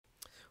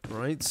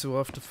Right, so we'll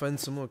have to find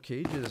some more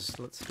cages.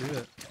 Let's do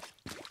it.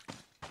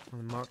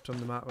 I'm marked on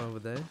the map over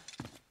there.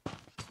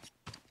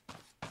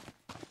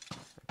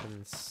 I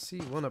can see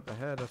one up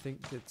ahead. I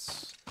think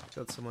it's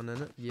got someone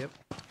in it. Yep.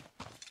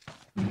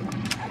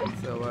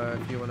 So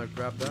if you want to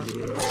grab that,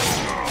 take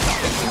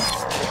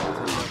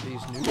out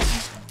these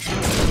nukes.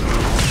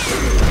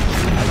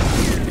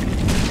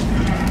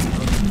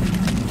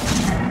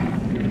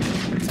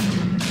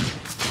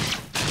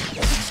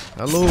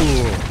 Hello.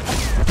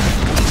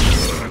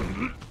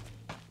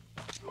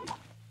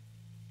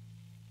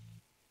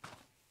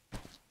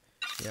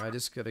 Yeah, I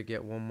just gotta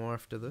get one more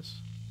after this.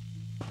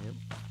 Yep.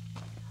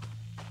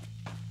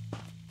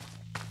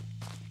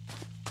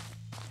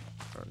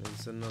 Alright,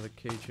 there's another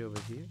cage over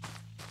here.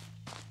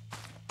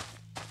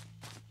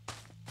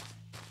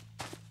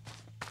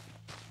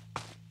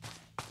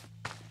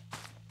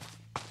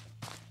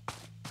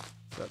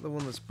 Is that the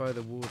one that's by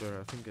the water?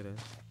 I think it is.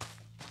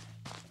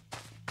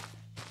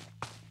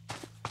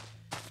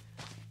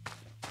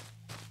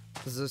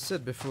 As I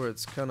said before,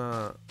 it's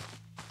kinda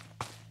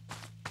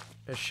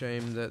a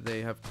shame that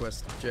they have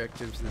quest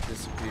objectives that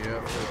disappear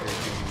after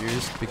they've been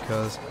used,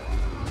 because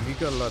if you've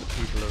got a lot of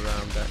people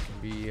around, that can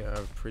be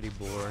pretty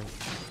boring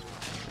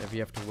if you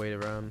have to wait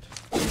around.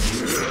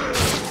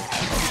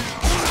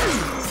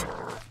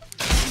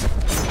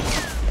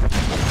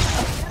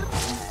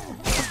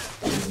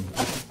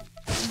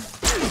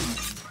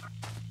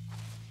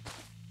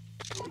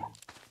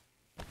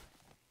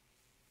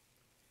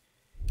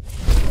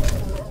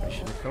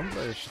 Mission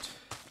accomplished.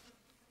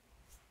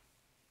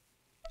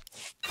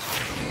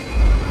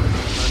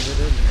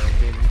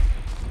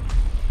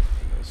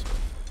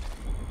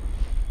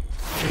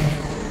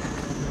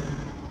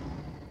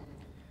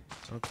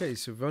 Okay,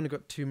 so we've only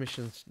got 2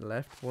 missions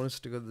left. One is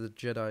to go to the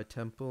Jedi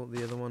Temple.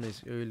 The other one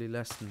is early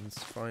lessons,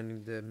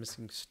 finding the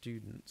missing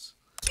students.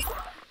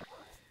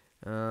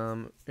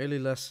 Early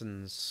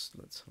lessons.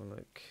 Let's have a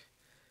look.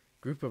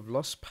 Group of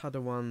lost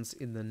Padawans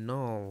in the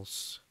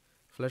Gnolls.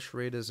 Flesh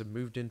raiders have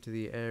moved into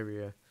the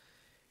area.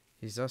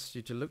 He's asked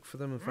you to look for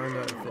them and find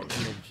out if the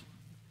image.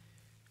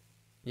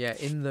 Yeah,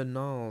 in the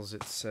Gnolls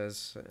it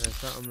says.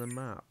 Is that on the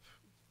map?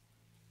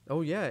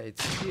 Oh yeah,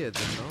 it's here, the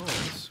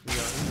Gnolls. We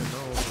are in the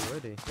Gnolls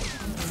already.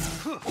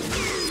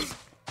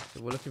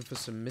 So we're looking for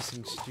some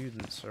missing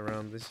students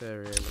around this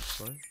area, it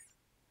looks like.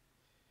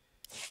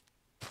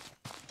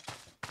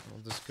 I'll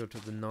just go to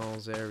the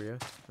Gnolls area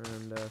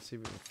and see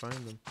if we can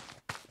find them.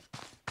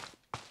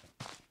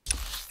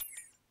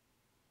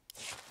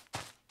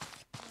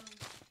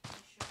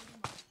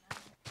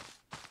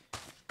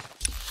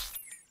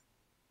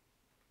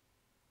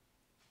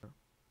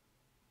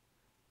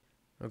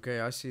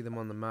 Okay, I see them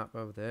on the map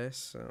over there,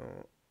 so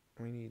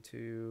we need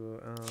to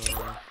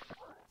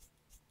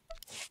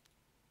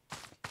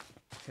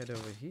head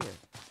over here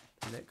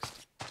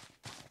next.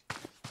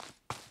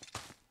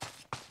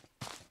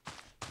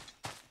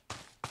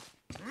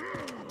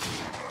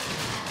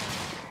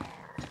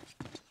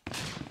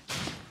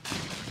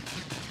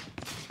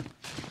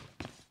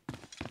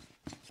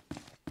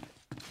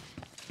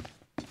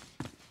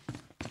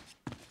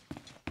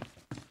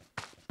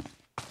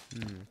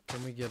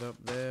 Can we get up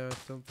there? I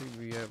don't think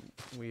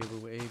we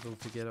were able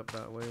to get up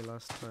that way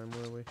last time,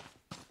 were we?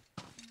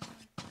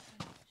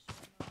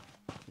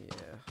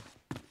 Yeah.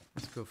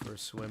 Let's go for a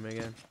swim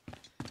again.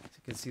 So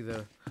you can see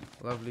the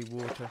lovely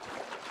water.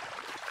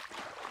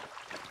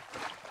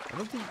 I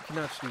don't think you can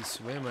actually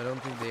swim. I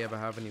don't think they ever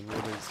have any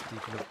water that's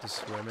deep enough to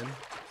swim in.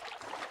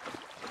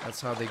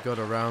 That's how they got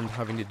around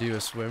having to do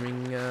a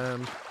swimming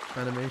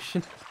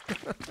animation.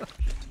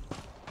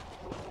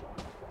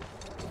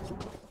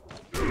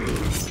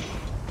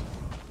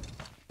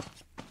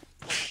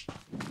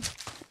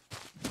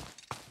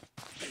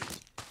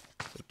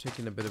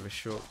 Taking a bit of a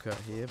shortcut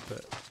here,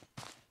 but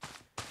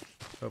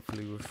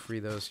hopefully we'll free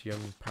those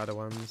young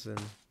Padawans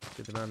and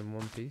get them out in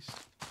one piece.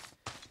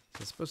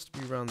 They're supposed to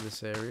be around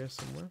this area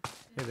somewhere.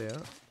 Here they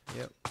are.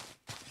 Yep.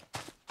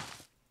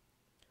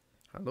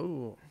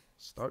 Hello.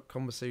 Start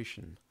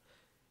conversation.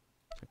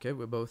 Okay,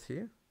 we're both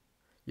here.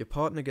 Your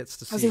partner gets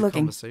to see the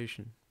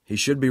conversation. He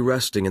should be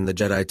resting in the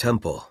Jedi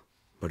Temple,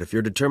 but if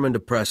you're determined to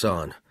press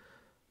on,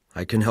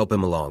 I can help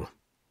him along.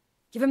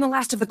 Give him the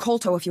last of the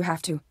Kolto if you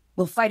have to.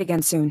 We'll fight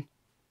again soon.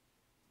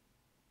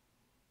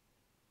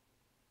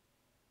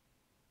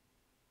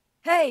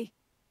 Hey!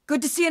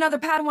 Good to see another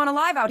Padawan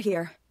alive out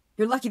here.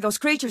 You're lucky those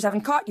creatures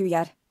haven't caught you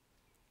yet.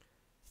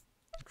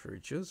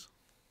 Creatures?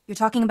 You're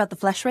talking about the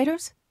Flesh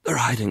Raiders? They're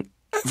hiding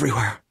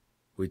everywhere.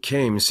 We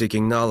came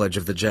seeking knowledge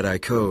of the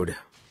Jedi Code.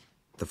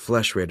 The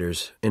Flesh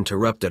Raiders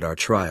interrupted our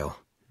trial.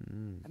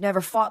 I've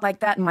never fought like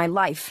that in my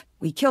life.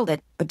 We killed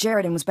it, but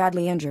Jaredin was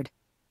badly injured.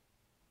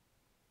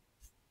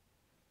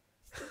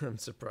 I'm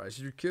surprised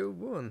you killed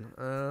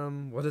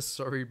one. What a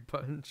sorry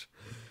bunch.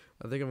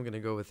 I think I'm gonna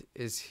go with,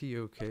 is he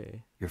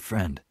okay? Your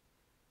friend.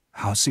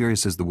 How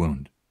serious is the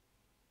wound?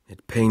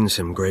 It pains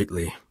him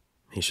greatly.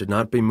 He should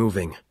not be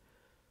moving.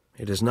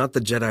 It is not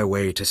the Jedi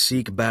way to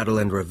seek battle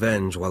and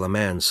revenge while a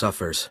man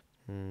suffers.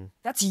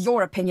 That's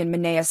your opinion,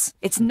 Meneus.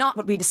 It's not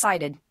what we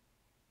decided.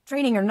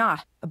 Training or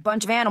not, a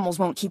bunch of animals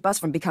won't keep us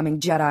from becoming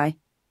Jedi.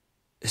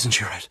 Isn't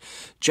she right?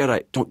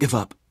 Jedi don't give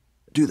up,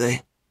 do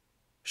they?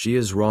 She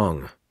is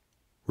wrong.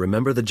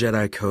 Remember the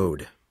Jedi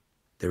Code.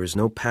 There is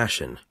no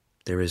passion.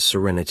 There is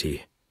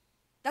serenity.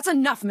 That's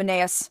enough,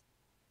 Meneus.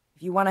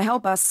 If you want to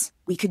help us,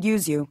 we could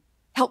use you.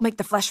 Help make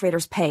the Flesh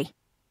Raiders pay.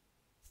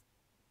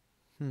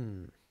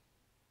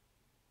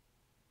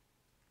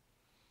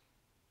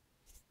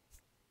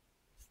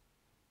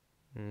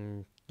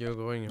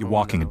 You're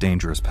walking a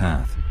dangerous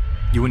path.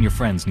 You and your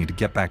friends need to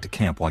get back to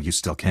camp while you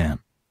still can.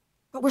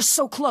 But we're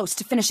so close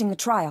to finishing the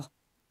trial.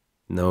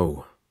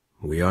 No,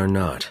 we are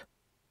not.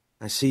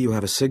 I see you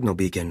have a signal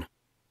beacon.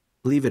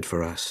 Leave it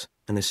for us,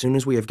 and as soon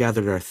as we have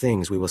gathered our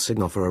things, we will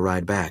signal for a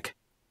ride back.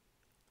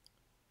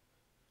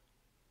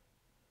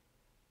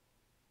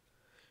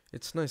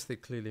 It's nice they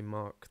clearly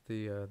mark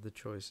the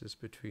choices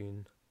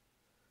between,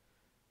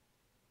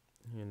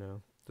 you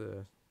know,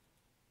 the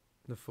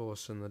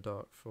Force and the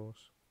Dark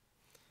Force.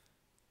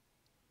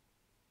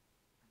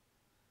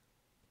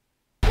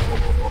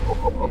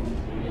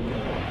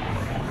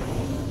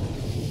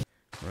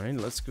 Right,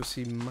 let's go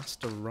see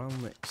Master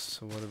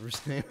Relmix, or whatever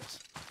his name is.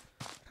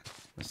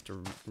 Master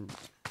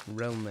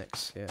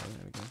Relmix, yeah,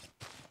 there we go.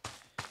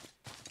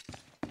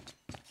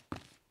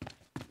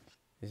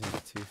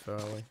 Isn't too far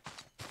away.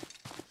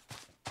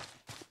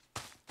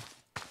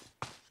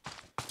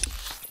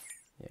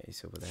 Yeah,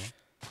 he's over there.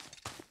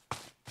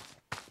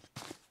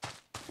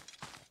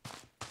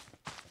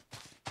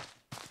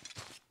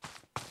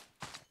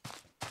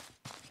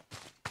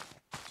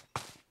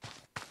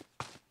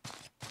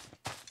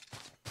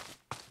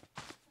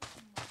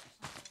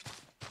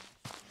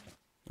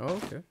 Oh,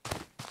 okay.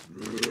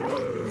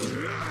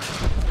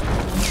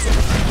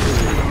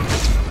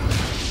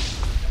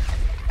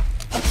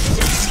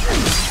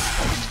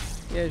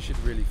 Yeah, you should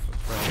really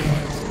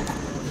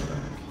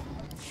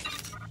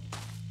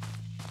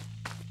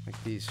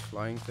like these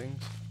flying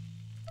things.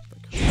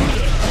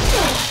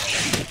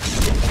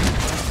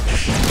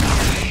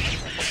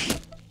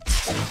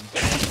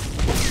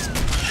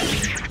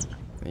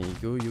 There you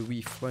go, you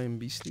wee flying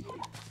beastie.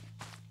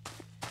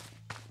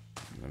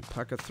 And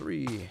pack of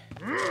 3. 3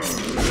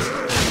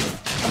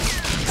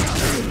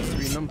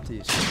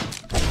 numpties.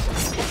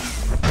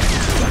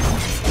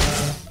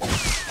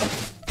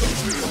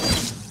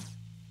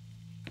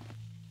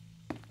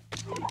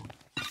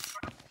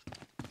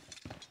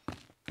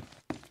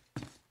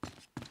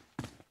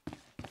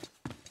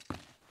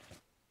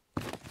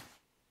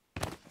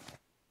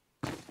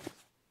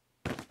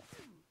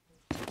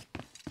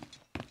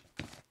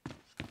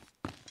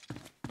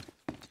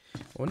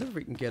 I wonder if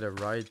we can get a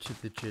ride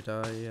to the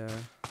Jedi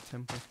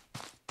temple.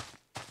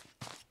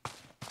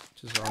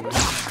 Which is wrong.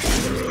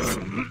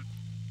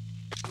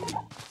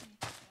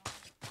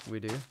 We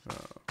do? Oh.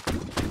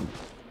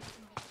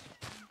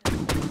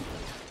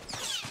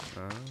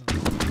 Ah.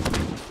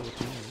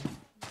 14.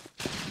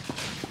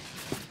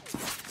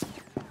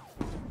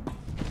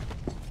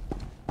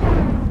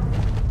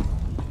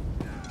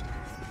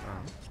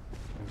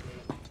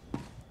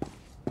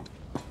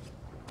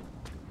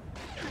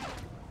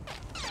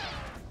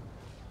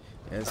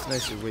 Yeah, it's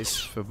nice it waits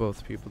for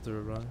both people to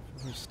arrive.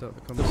 We start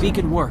the The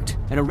beacon worked,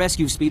 and a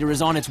rescue speeder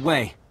is on its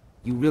way.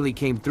 You really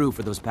came through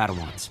for those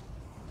Padawans.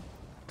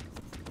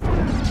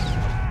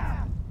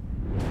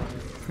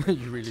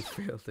 You really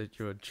failed at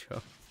your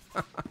job.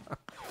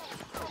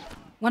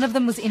 One of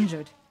them was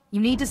injured. You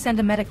need to send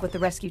a medic with the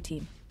rescue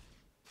team.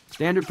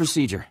 Standard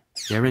procedure.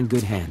 They're in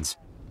good hands.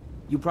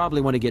 You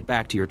probably want to get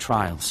back to your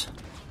trials.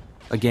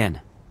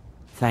 Again,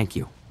 thank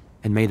you,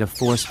 and may the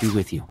Force be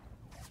with you.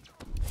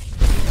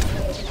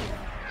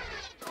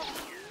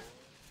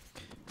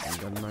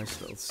 I've got a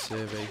nice little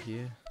survey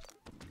here.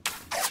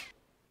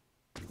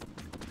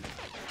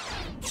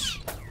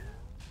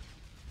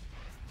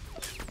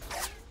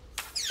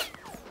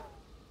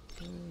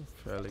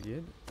 Fairly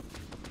good.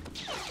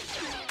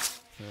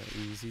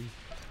 Easy.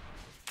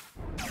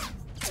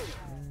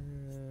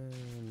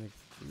 And a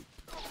group.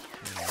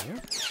 There we go.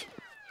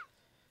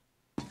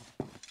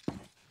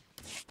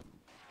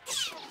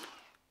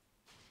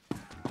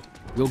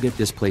 We'll get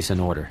this place in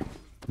order.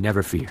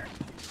 Never fear.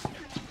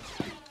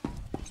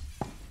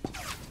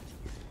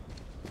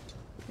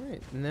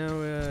 Right, now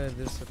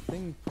there's a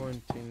thing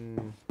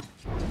pointing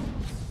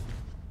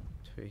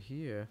to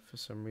here for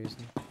some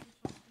reason.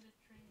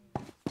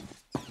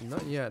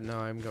 Not yet, no,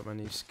 I haven't got my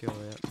new skill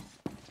yet.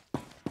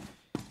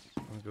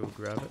 I'll go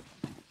grab it.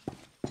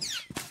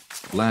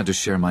 Glad to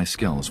share my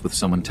skills with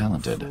someone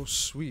talented. Force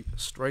sweep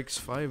strikes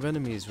 5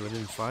 enemies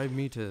within 5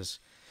 meters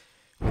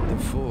with the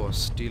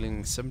Force,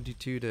 dealing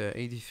 72 to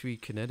 83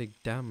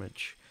 kinetic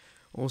damage.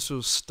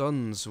 Also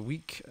stuns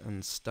weak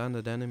and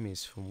standard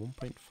enemies for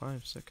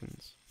 1.5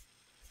 seconds.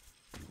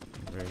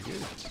 Very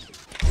good.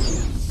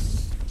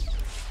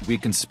 We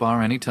can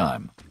spar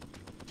anytime.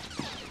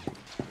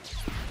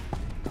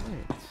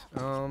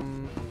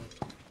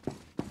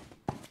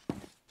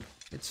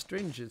 It's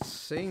strange. It's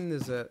saying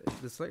there's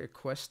like a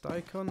quest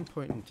icon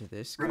pointing to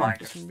this guy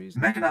Reminder, for some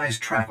reason.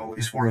 mechanized travel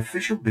is for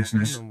official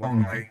business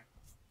only.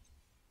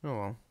 Oh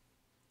well.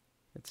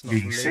 It's not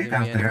leading me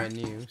anywhere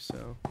new,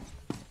 so...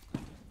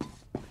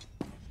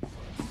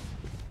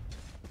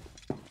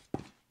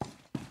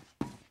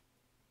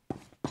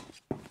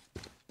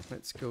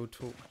 Let's go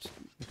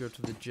go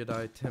to the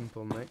Jedi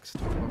Temple next.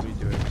 We'll probably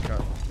do it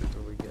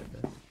before we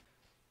get there.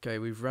 Okay,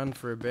 we've run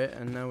for a bit,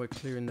 and now we're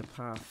clearing the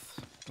path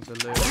of the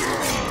lurker.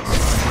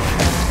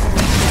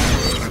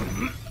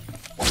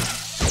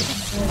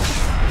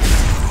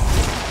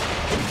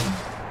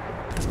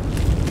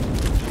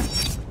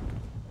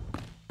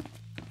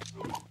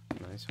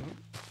 Nice one.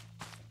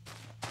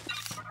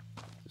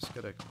 Just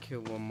gotta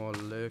kill one more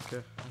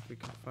lurker if we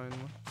can find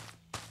one.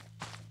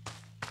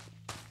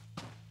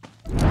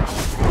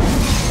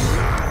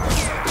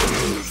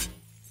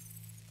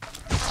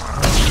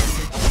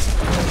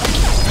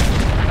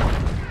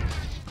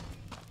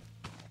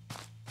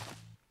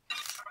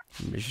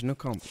 Mission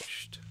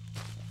accomplished.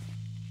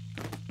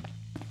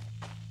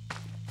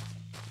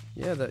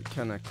 Yeah, that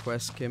kind of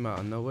quest came out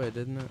of nowhere,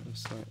 didn't it?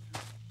 It's like,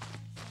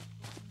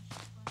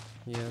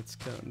 yeah, it's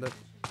kind of that.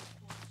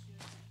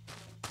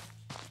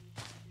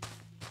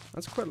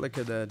 That's quite like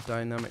a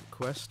dynamic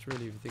quest,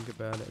 really, if you think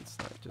about it. It's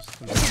like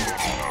just.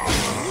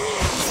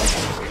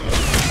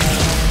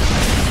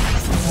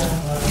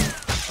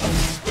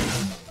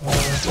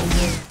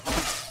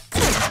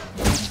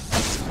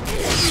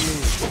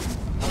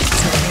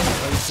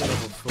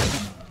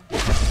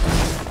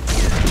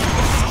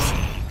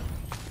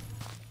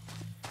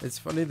 It's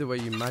funny the way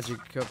you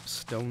magic up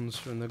stones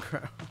from the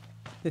ground.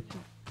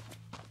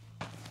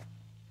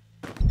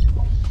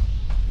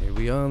 Here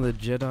we are, the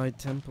Jedi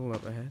Temple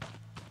up ahead.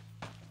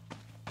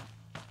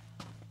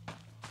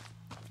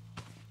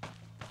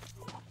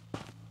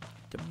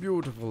 The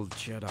beautiful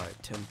Jedi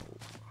Temple.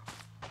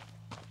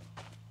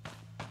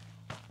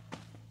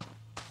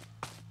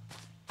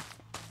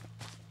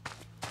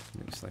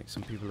 Looks like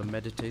some people are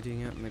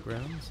meditating out in the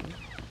grounds. Yeah?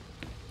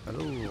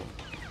 Hello.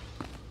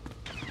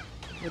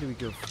 Where do we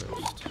go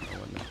first? I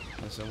wonder.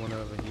 There's one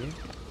over here.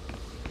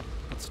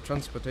 It's a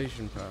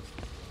transportation path.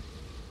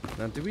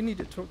 Now, do we need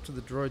to talk to the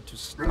droid to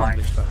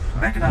establish that?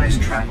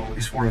 Mechanized travel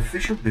is for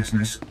official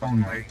business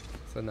only.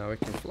 So now we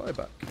can fly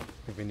back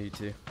if we need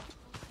to.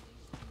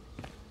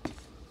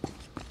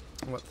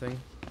 What thing?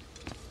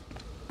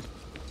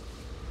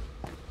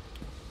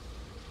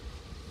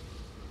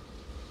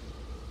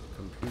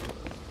 Computer.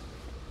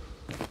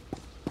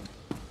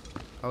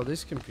 Oh,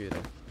 this computer.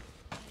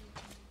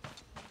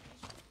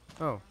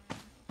 Oh.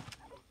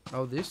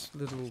 Oh, this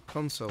little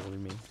console, you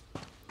mean?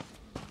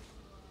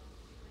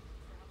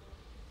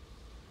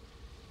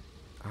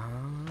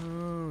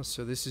 Ah,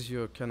 so this is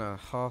your kind of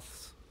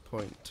hearth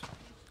point,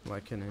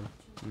 like in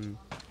him.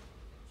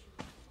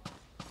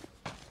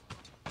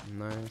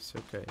 Nice,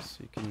 okay, so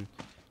you can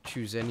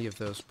choose any of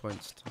those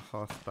points to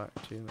hearth back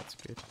to, that's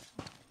good.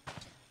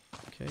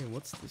 Okay,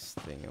 what's this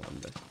thing, I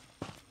wonder?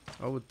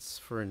 Oh, it's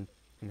for an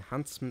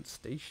enhancement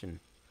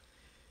station.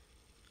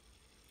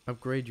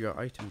 Upgrade your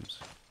items.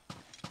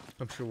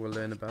 I'm sure we'll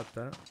learn about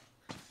that.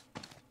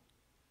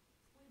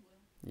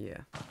 Yeah.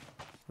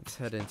 Let's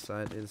head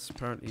inside. There's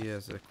apparently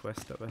a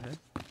quest up ahead.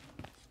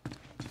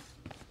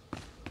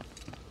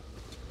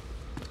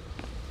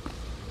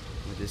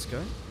 With this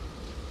guy.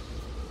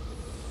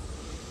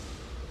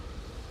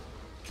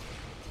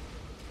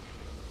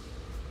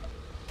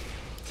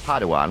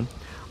 Padawan,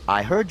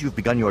 I heard you've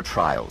begun your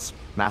trials.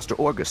 Master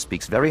Orgus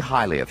speaks very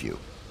highly of you.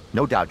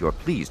 No doubt you're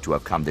pleased to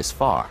have come this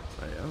far.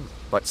 I am.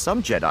 But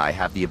some Jedi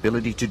have the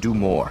ability to do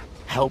more,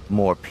 help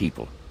more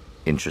people.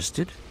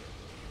 Interested?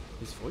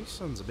 His voice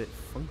sounds a bit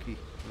funky.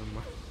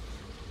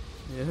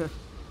 Yeah.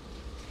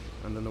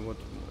 I don't know what,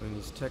 and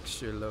his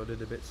texture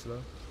loaded a bit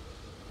slow.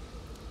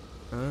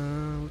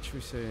 What should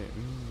we say?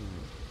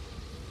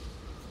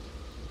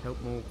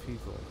 Help more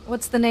people.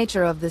 What's the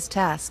nature of this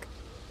task?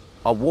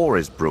 A war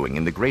is brewing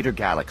in the greater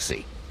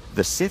galaxy.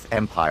 The Sith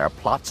Empire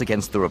plots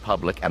against the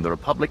Republic, and the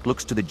Republic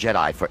looks to the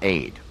Jedi for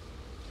aid.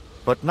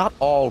 But not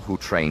all who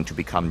train to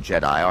become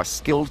Jedi are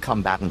skilled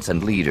combatants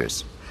and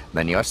leaders.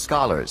 Many are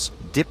scholars,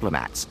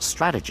 diplomats,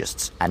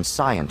 strategists, and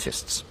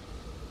scientists.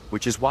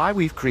 Which is why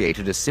we've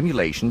created a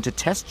simulation to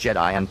test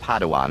Jedi and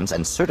Padawans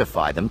and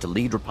certify them to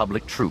lead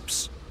Republic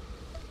troops.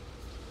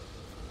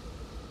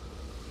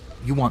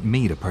 You want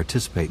me to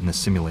participate in this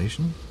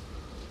simulation?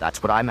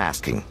 That's what I'm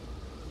asking.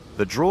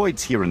 The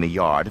droids here in the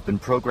yard have been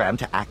programmed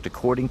to act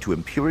according to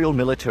Imperial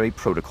military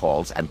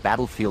protocols and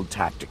battlefield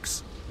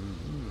tactics.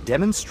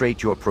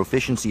 Demonstrate your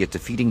proficiency at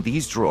defeating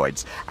these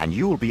droids, and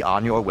you will be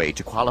on your way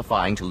to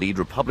qualifying to lead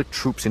Republic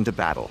troops into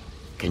battle.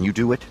 Can you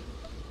do it?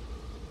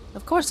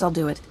 Of course I'll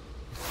do it.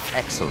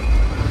 Excellent.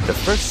 The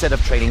first set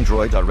of training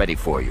droids are ready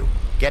for you.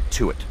 Get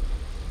to it.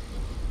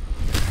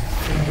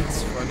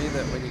 It's funny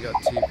that when you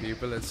got two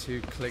people, it's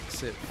who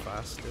clicks it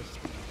fastest.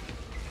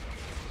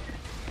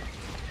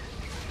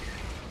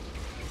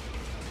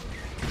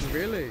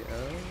 Really?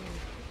 Oh.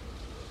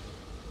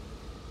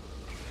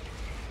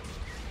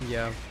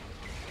 Yeah.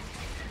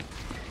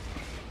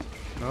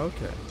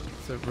 Okay.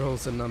 So it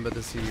rolls a number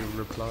to see your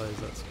replies.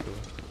 That's cool.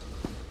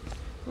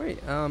 Wait,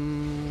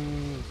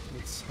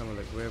 let's have a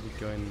look. Where are we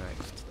going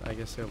next? I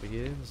guess over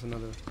here. There's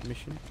another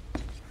mission.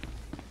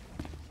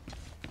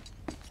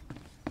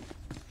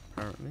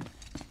 Apparently.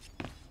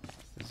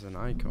 There's an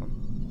icon.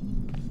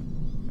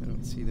 I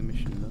don't see the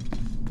mission though.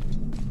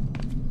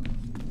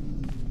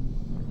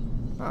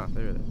 Ah,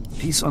 there it is.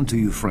 Peace unto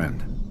you,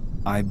 friend.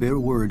 I bear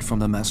word from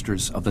the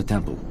masters of the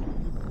temple.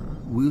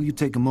 Will you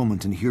take a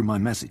moment and hear my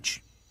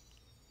message?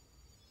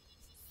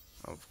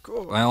 Of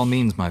course. By all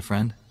means, my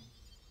friend.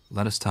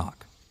 Let us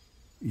talk.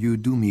 You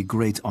do me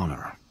great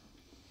honor.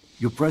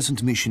 Your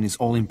present mission is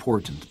all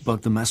important,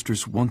 but the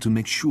masters want to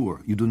make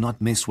sure you do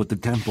not miss what the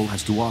temple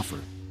has to offer.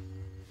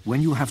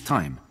 When you have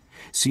time,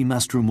 see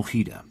Master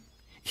Mojida.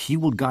 He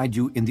will guide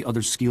you in the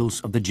other skills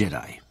of the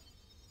Jedi.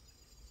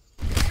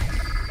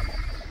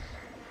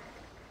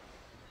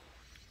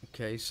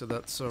 Okay, so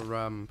that's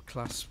our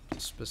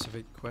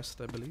class-specific quest,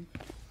 I believe.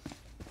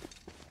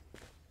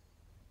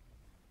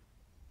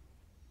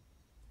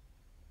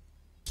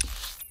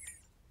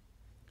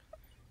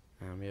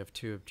 And we have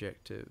 2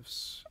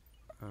 objectives,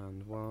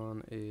 and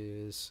one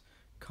is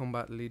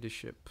combat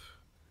leadership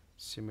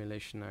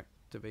simulation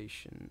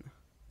activation.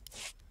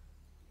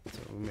 So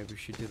maybe we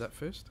should do that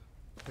first,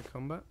 the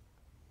combat.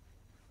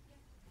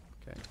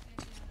 Okay.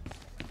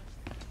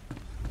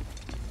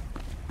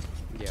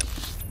 Yeah.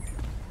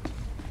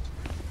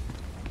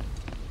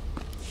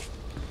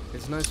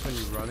 It's nice when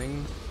you're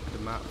running, the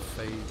map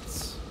fades,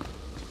 so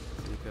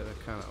you get a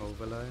kind of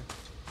overlay.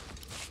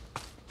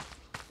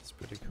 It's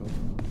pretty cool.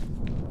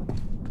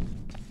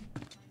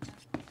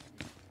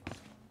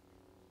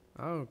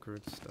 Oh,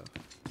 good stuff.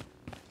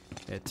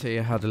 Yeah,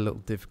 Tia had a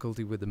little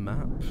difficulty with the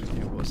map.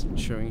 It wasn't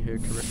showing her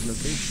correct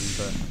location,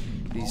 but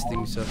these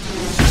things are...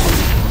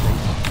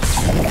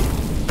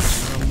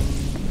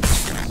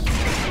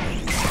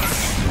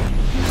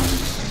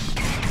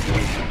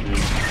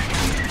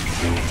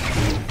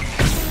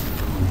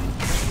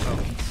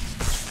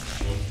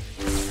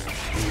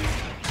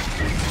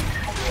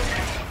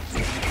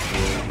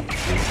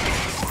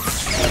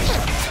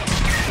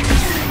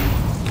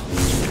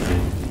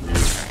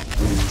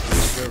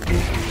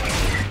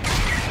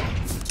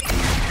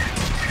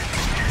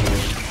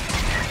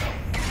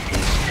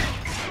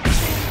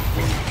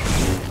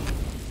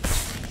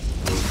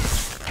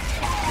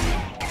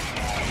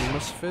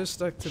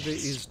 First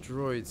activate these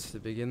droids to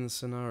begin the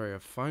scenario.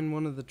 Find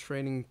one of the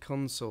training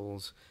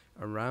consoles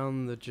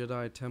around the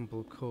Jedi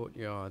Temple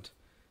courtyard.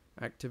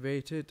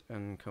 Activate it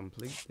and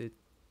complete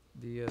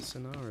the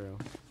scenario.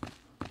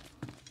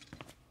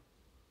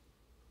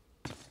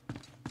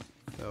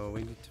 So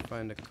we need to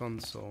find a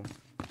console.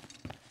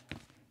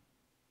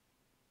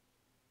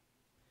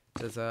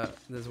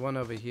 There's one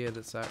over here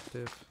that's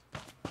active.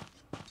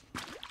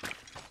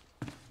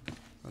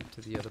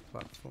 Onto the other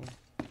platform.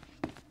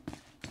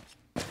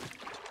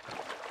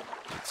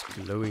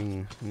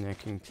 Glowing, and I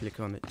can click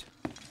on it.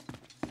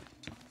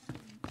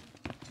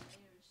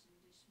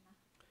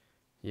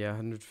 Yeah,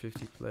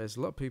 150 players.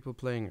 A lot of people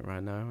playing it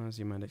right now, as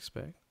you might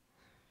expect.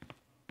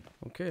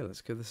 Okay,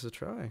 let's give this a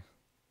try.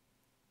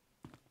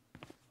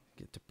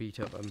 Get to beat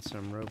up on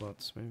some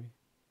robots, maybe.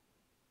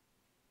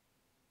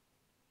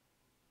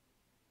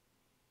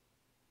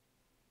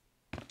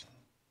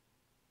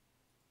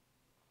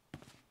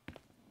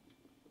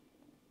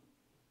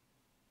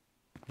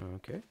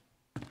 Okay.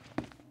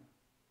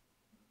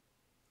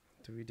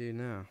 What do we do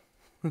now?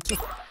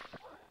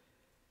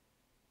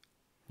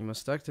 You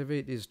must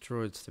activate these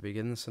droids to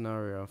begin the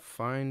scenario.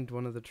 Find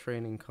one of the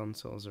training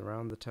consoles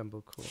around the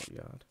temple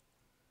courtyard.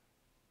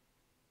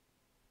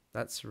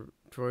 That's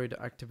droid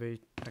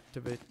activation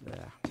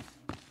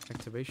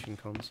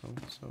console.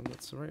 So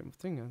that's the right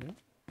thing, I think.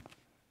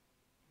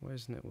 Why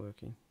isn't it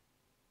working?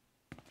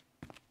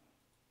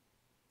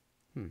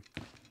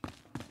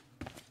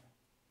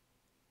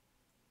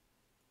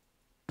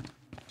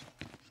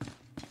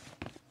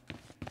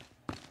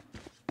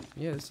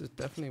 Yeah, this is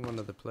definitely one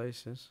of the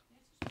places.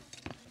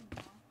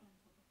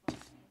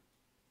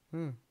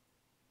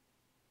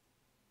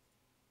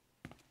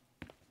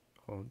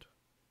 Odd.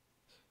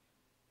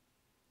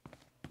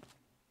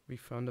 We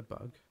found a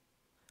bug.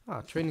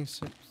 Ah, training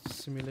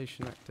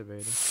simulation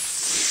activated.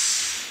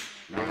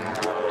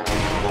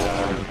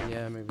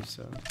 Yeah, maybe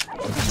so.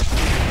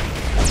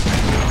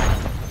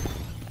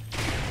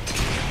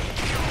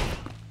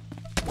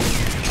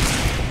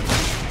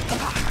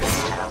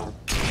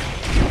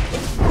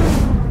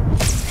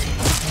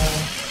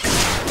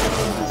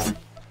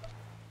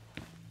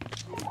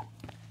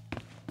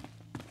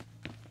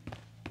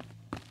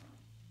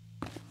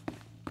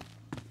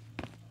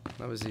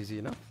 That was easy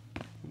enough.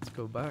 Let's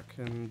go back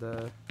and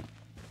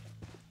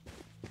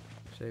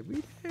say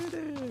we did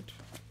it.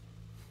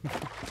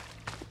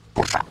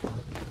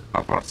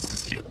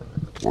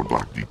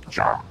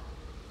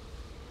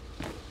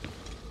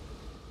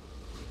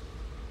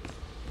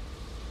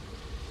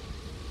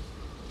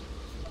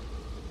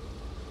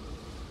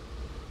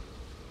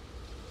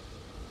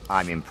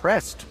 I'm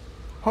impressed.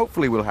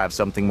 Hopefully we'll have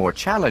something more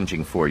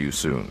challenging for you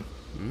soon.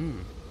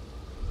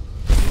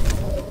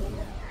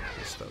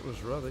 Guess that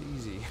was rather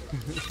easy.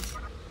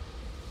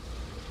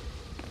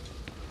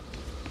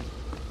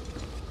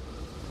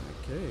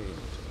 Okay.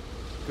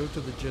 Go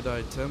to the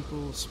Jedi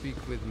Temple, speak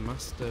with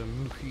Master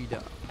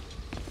Muhida.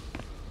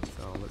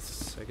 So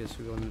let's, I guess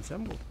we're going to the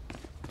temple.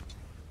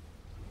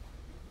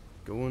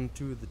 Going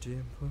to the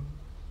temple.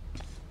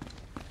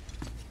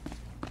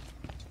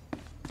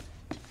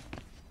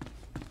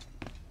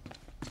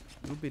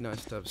 It would be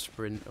nice to have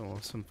sprint or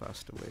some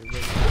faster way.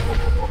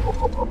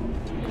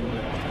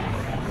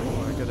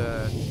 Oh, I got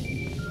a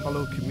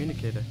hollow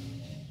communicator.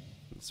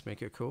 Let's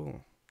make it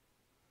cool.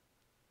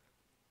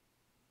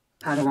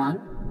 Padawan,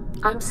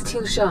 I'm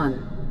Satil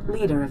Shan,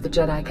 leader of the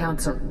Jedi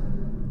Council.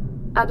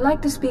 I'd like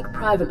to speak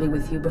privately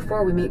with you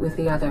before we meet with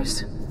the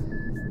others.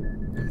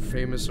 I'm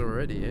famous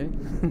already, eh?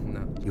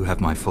 No. You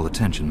have my full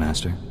attention,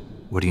 Master.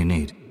 What do you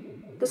need?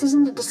 This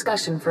isn't a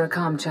discussion for a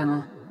comm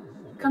channel.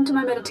 Come to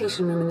my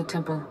meditation room in the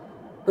temple.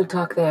 We'll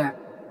talk there.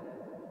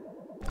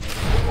 Okay,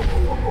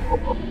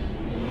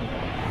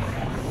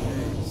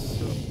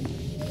 so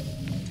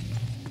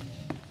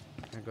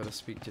I gotta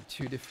speak to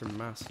 2 different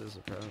masters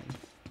apparently.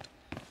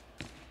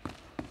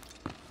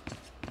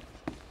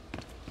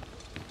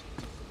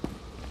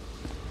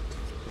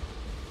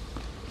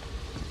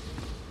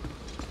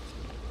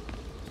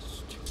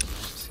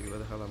 See where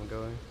the hell I'm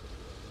going.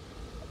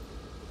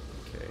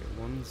 Okay,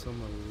 one's on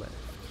the left.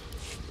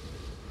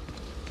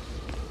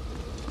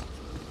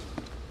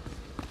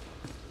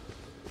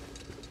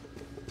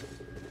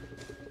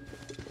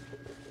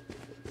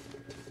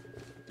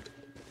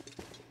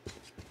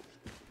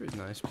 Pretty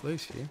nice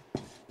place here.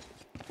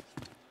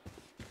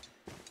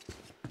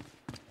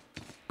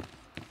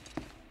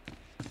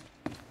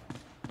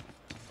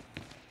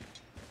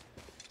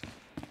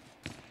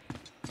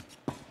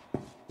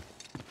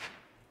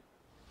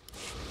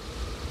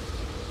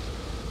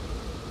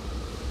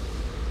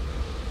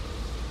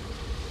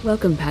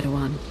 Welcome,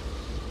 Padawan.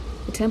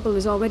 The temple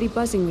is already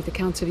buzzing with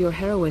accounts of your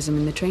heroism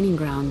in the training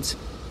grounds.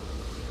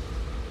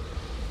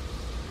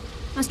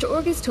 Master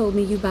Orgus told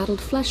me you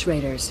battled flesh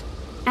raiders,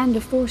 and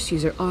a Force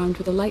user armed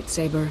with a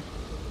lightsaber.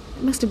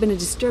 It must have been a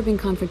disturbing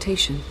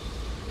confrontation.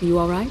 Are you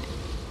all right?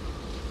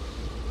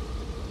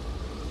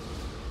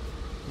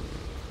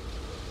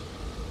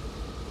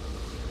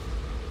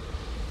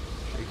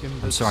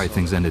 I'm sorry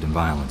things ended in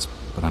violence,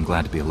 but I'm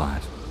glad to be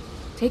alive.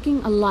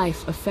 Taking a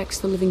life affects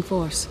the living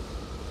Force,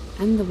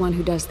 and the one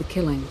who does the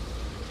killing.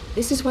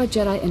 This is why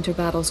Jedi enter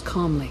battles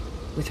calmly,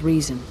 with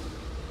reason.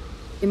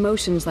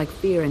 Emotions like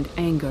fear and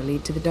anger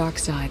lead to the dark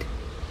side.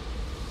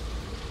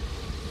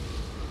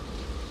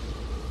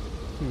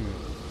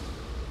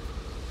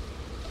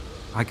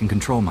 I can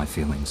control my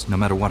feelings, no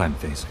matter what I'm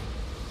facing.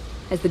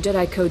 As the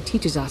Jedi Code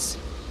teaches us,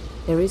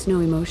 there is no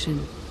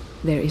emotion,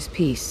 there is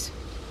peace.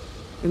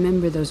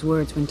 Remember those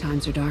words when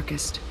times are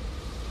darkest.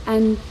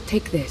 And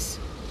take this.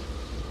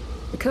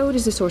 The Code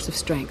is a source of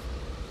strength,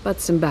 but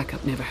some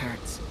backup never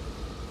hurts.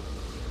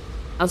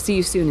 I'll see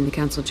you soon in the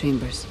Council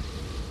chambers.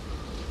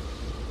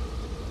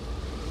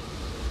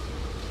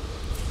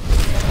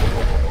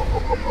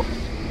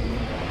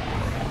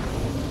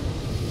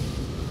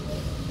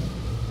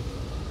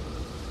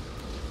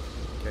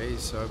 Okay,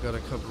 so I've got a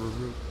couple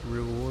of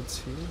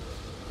rewards here.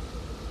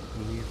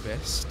 A new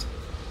vest.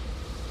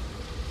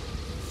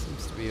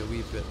 Seems to be a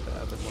wee bit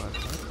better than what I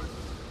had.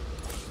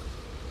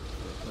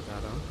 Put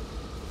that on.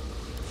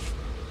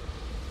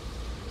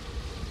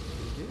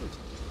 Pretty good.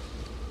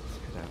 Let's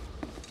head out.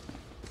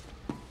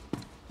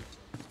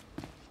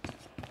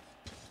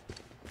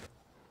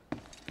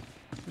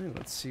 Right,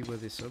 let's see where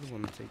this other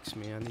one takes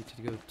me. I need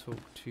to go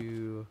talk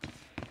to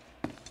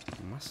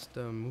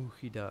Master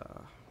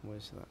Muhida.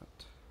 Where's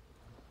that?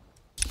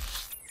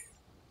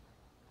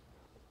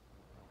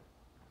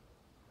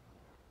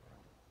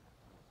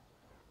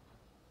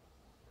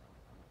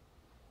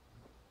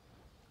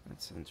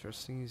 That's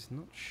interesting, he's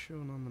not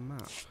shown on the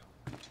map.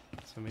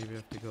 So maybe I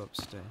have to go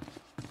upstairs.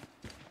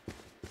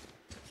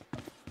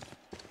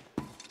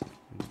 I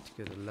need to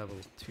go to level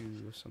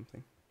 2 or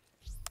something.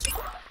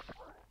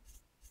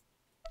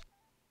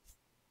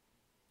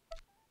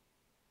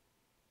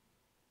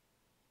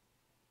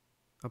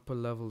 Upper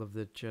level of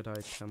the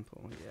Jedi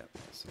Temple, yeah,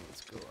 so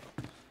let's go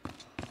up.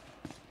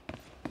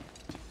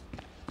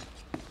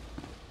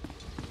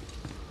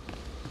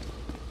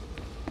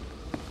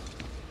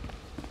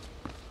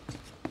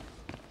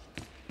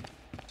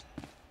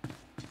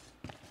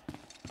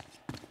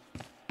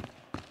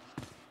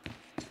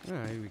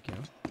 Ah, here we go.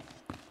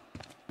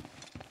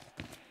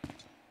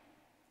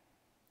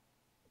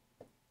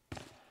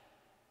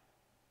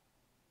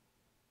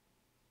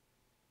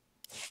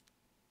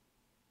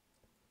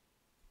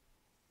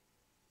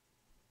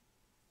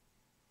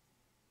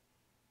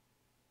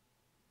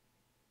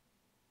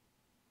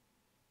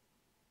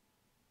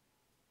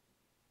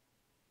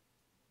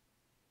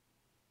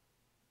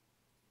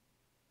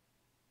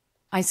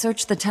 I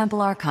searched the temple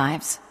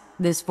archives.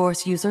 This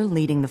Force user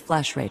leading the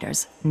Flesh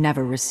Raiders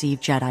never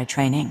received Jedi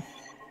training.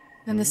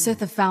 Then the Sith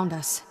have found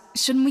us.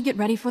 Shouldn't we get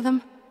ready for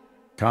them?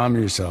 Calm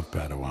yourself,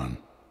 Padawan.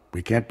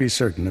 We can't be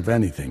certain of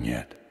anything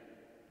yet.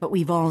 But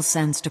we've all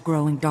sensed a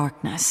growing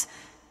darkness.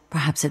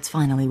 Perhaps it's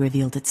finally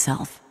revealed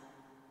itself.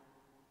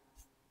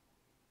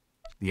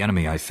 The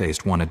enemy I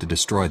faced wanted to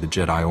destroy the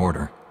Jedi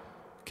Order.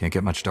 Can't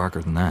get much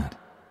darker than that.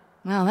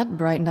 Well, that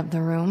brightened up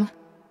the room.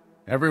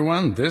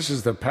 Everyone, this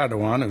is the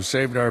Padawan who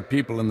saved our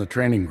people in the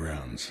training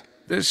grounds.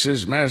 This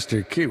is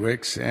Master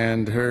Kiwix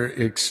and her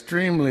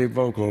extremely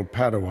vocal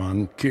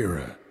Padawan,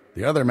 Kira.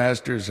 The other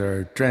masters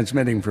are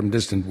transmitting from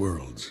distant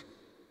worlds.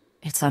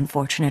 It's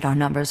unfortunate our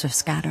numbers are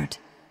scattered.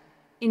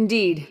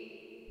 Indeed.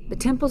 The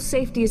temple's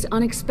safety is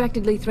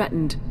unexpectedly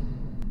threatened.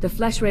 The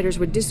Flesh Raiders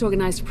were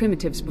disorganized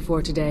primitives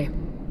before today.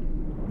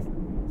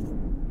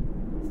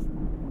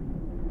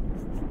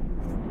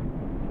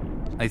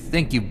 I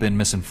think you've been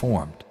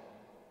misinformed.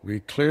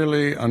 We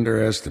clearly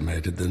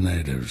underestimated the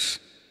natives.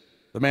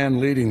 The man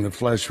leading the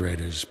Flesh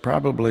Raiders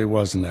probably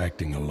wasn't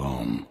acting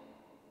alone.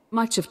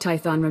 Much of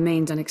Tython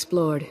remains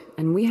unexplored,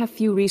 and we have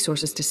few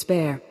resources to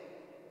spare.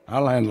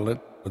 I'll handle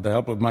it with the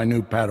help of my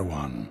new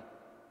Padawan.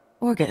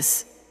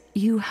 Orgus,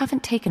 you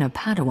haven't taken a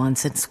Padawan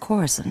since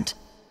Coruscant.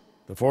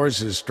 The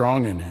Force is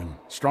strong in him,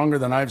 stronger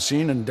than I've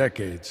seen in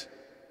decades.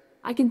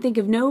 I can think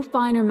of no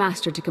finer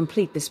master to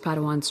complete this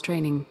Padawan's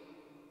training.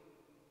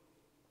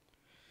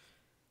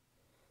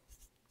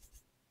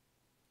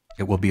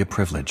 It will be a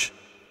privilege.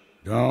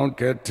 Don't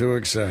get too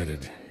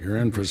excited. You're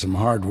in for some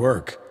hard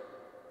work.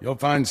 You'll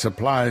find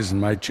supplies in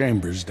my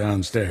chambers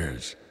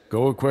downstairs.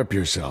 Go equip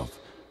yourself.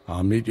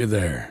 I'll meet you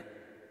there.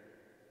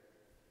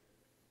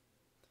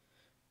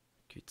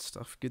 Good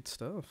stuff, good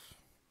stuff.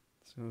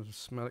 So,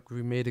 smell like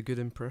we made a good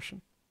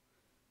impression.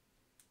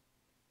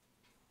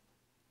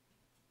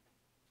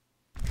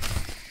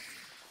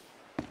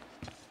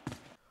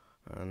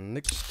 And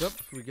next up,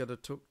 we gotta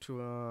talk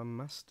to our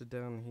master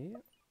down here.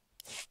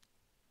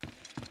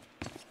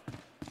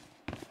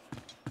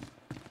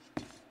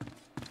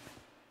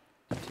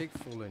 You take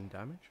falling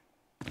damage?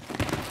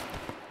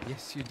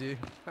 Yes, you do.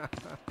 Not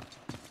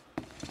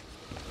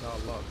a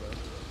lot, though.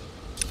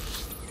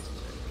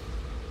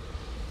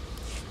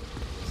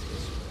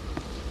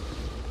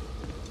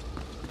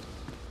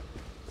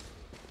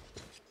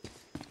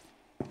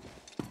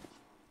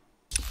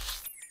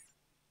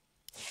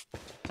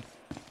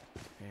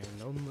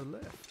 And on the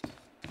left.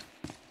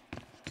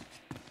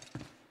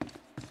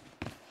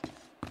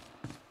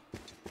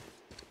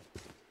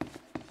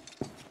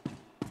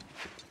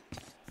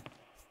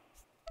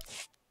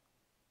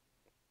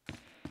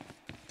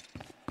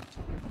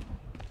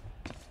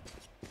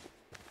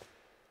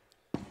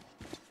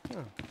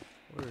 Oh,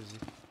 where is he?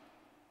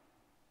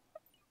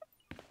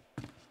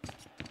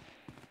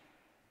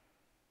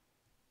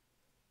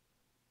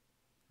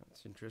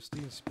 That's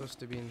interesting. He's supposed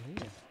to be in here.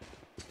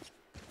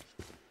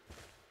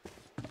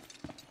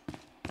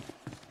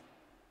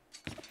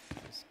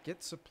 Let's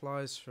get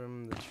supplies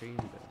from the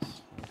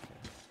chambers. Okay.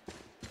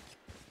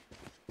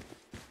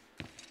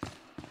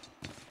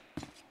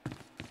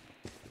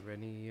 Are there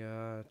any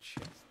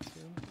chests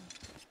in here?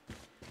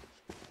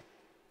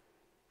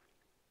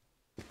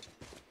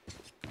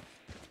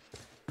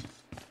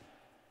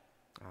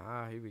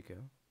 Ah, here we go.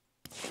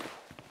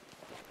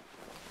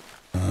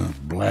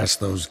 Blast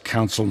those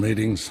council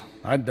meetings.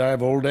 I'd die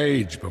of old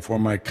age before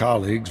my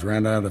colleagues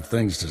ran out of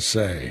things to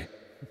say.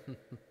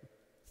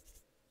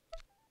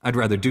 I'd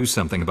rather do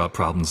something about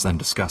problems than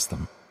discuss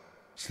them.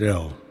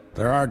 Still,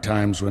 there are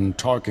times when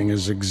talking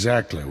is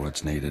exactly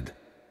what's needed.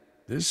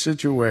 This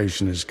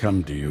situation has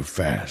come to you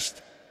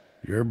fast.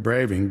 You're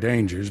braving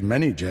dangers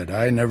many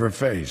Jedi never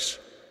face.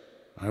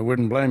 I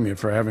wouldn't blame you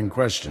for having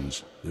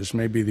questions. This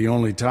may be the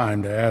only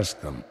time to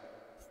ask them.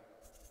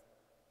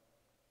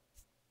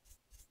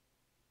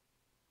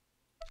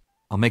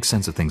 I'll make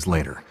sense of things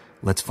later.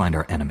 Let's find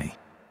our enemy.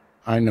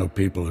 I know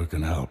people who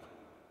can help.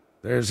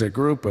 There's a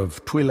group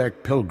of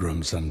Twi'lek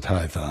pilgrims on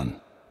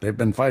Tython. They've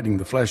been fighting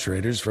the Flesh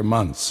Raiders for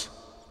months.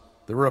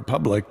 The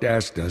Republic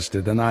asked us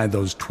to deny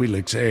those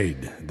Twi'leks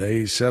aid.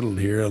 They settled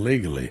here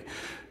illegally,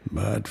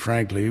 but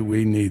frankly,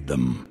 we need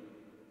them.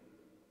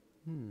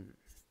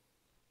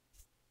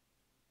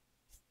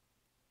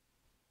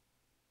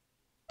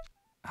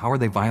 How are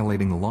they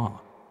violating the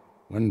law?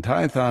 When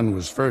Tython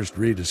was first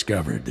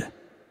rediscovered,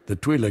 the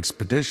Twi'leks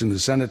petitioned the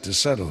Senate to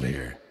settle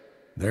here.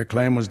 Their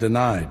claim was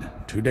denied,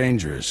 too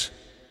dangerous,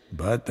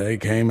 but they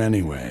came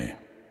anyway.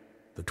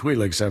 The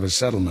Twi'leks have a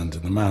settlement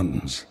in the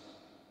mountains.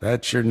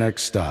 That's your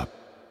next stop.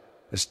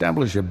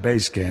 Establish a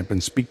base camp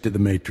and speak to the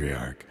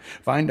matriarch.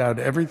 Find out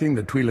everything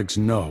the Twi'leks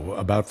know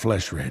about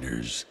Flesh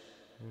Raiders.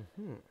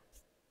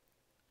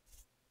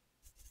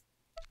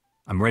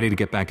 I'm ready to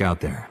get back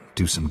out there,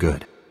 do some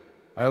good.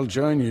 I'll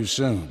join you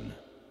soon.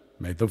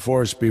 May the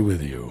Force be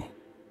with you.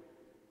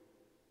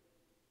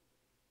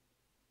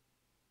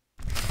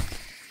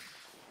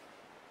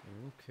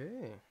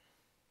 Okay.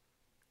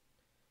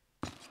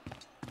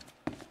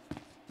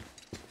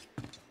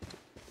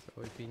 So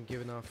we've been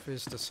given our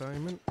first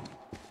assignment.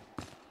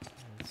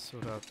 Let's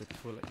sort out the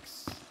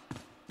Twi'leks.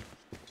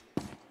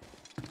 Let's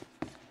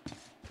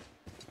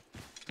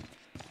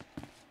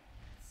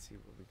see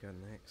what we got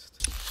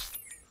next.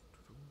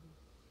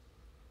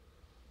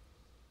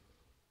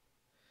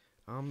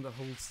 Arm that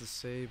holds the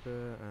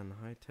saber and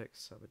high-tech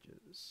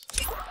savages.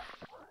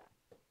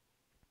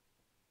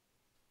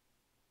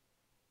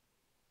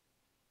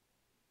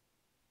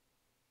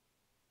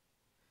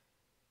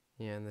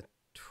 Yeah, in the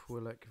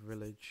Twi'lek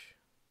village.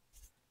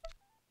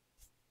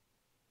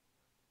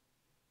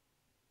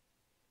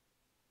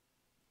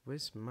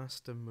 Where's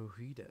Master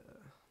Mohida?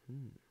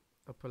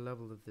 Upper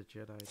level of the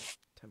Jedi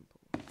Temple.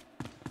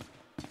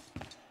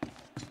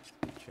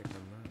 Check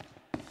on that.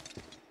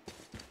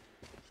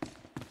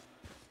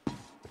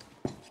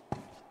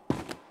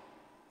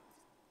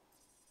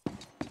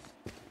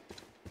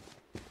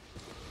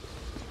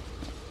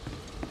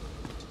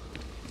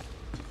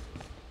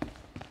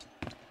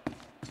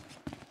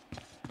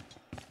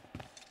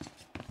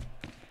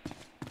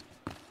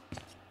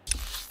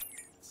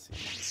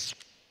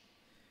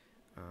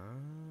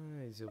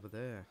 He's over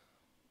there.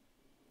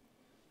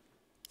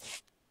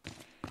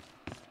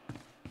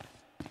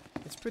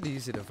 It's pretty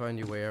easy to find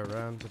your way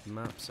around with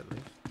maps at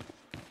least.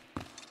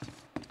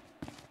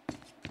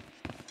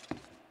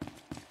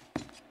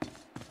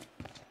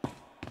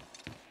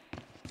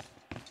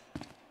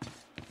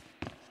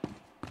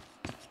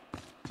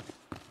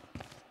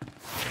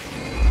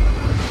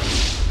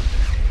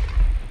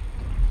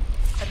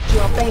 At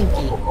your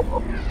banky.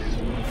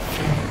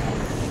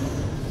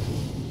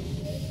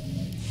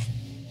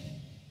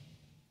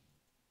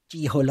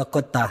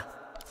 Jiholokota.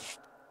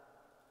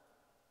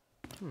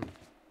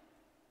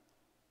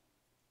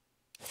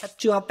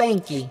 At your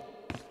banky.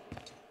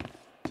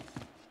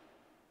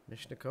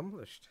 Mission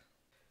accomplished.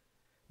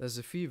 There's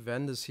a few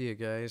vendors here,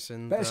 guys,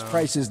 and best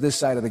prices this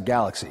side of the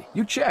galaxy.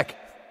 You check.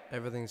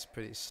 Everything's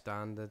pretty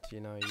standard,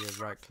 you know. You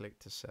right-click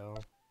to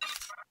sell,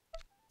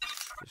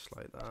 just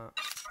like that.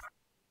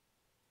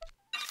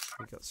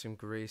 We got some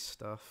grey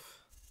stuff.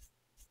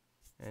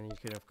 And you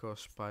can, of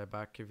course, buy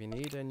back if you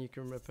need, and you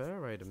can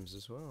repair items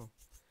as well.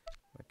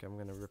 Like, I'm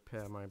gonna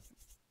repair my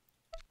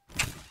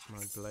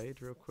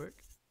blade real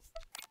quick.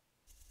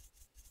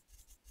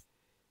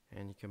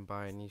 And you can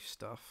buy new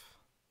stuff.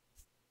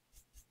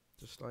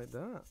 Just like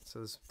that. So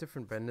there's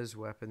different vendors,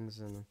 weapons,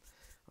 and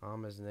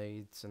armors,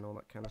 nades, and all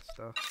that kind of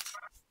stuff.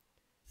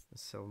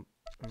 There's some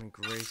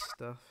grey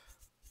stuff.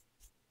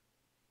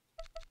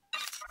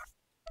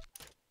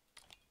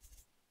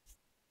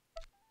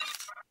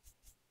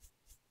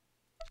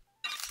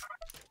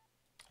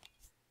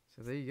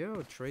 So there you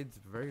go, trade's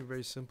very,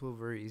 very simple,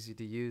 very easy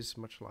to use,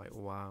 much like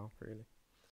WoW, really.